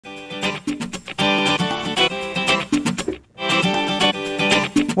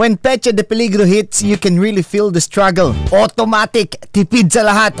When Pecha de Peligro hits, you can really feel the struggle. Automatic, tipid sa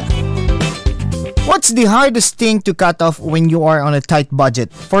lahat. What's the hardest thing to cut off when you are on a tight budget?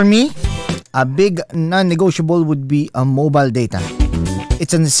 For me, a big non-negotiable would be a mobile data.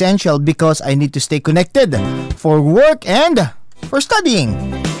 It's an essential because I need to stay connected for work and for studying.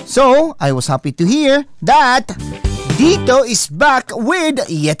 So, I was happy to hear that DITO is back with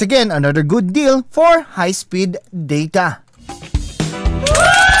yet again another good deal for high-speed data.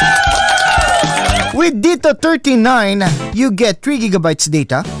 With DITO39, you get 3 gigabytes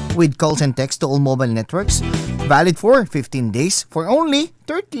data with calls and text to all mobile networks, valid for 15 days for only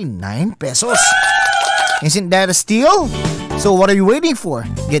 39 pesos. Isn't that a steal? So what are you waiting for?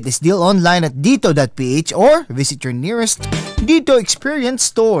 Get this deal online at DITO.ph or visit your nearest DITO Experience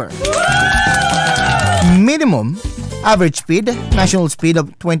store. Minimum average speed, national speed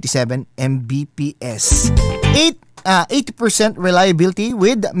of 27 Mbps. 80% reliability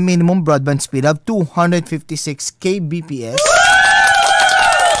with minimum broadband speed of 256 kbps.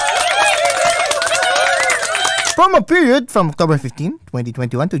 From a period from October 15,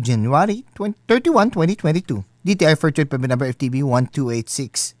 2021 to January 31, 2022. DTI Virtual Permit Number FTB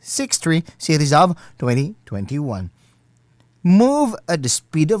 128663 Series of 2021. Move at the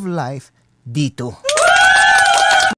speed of life, DITO.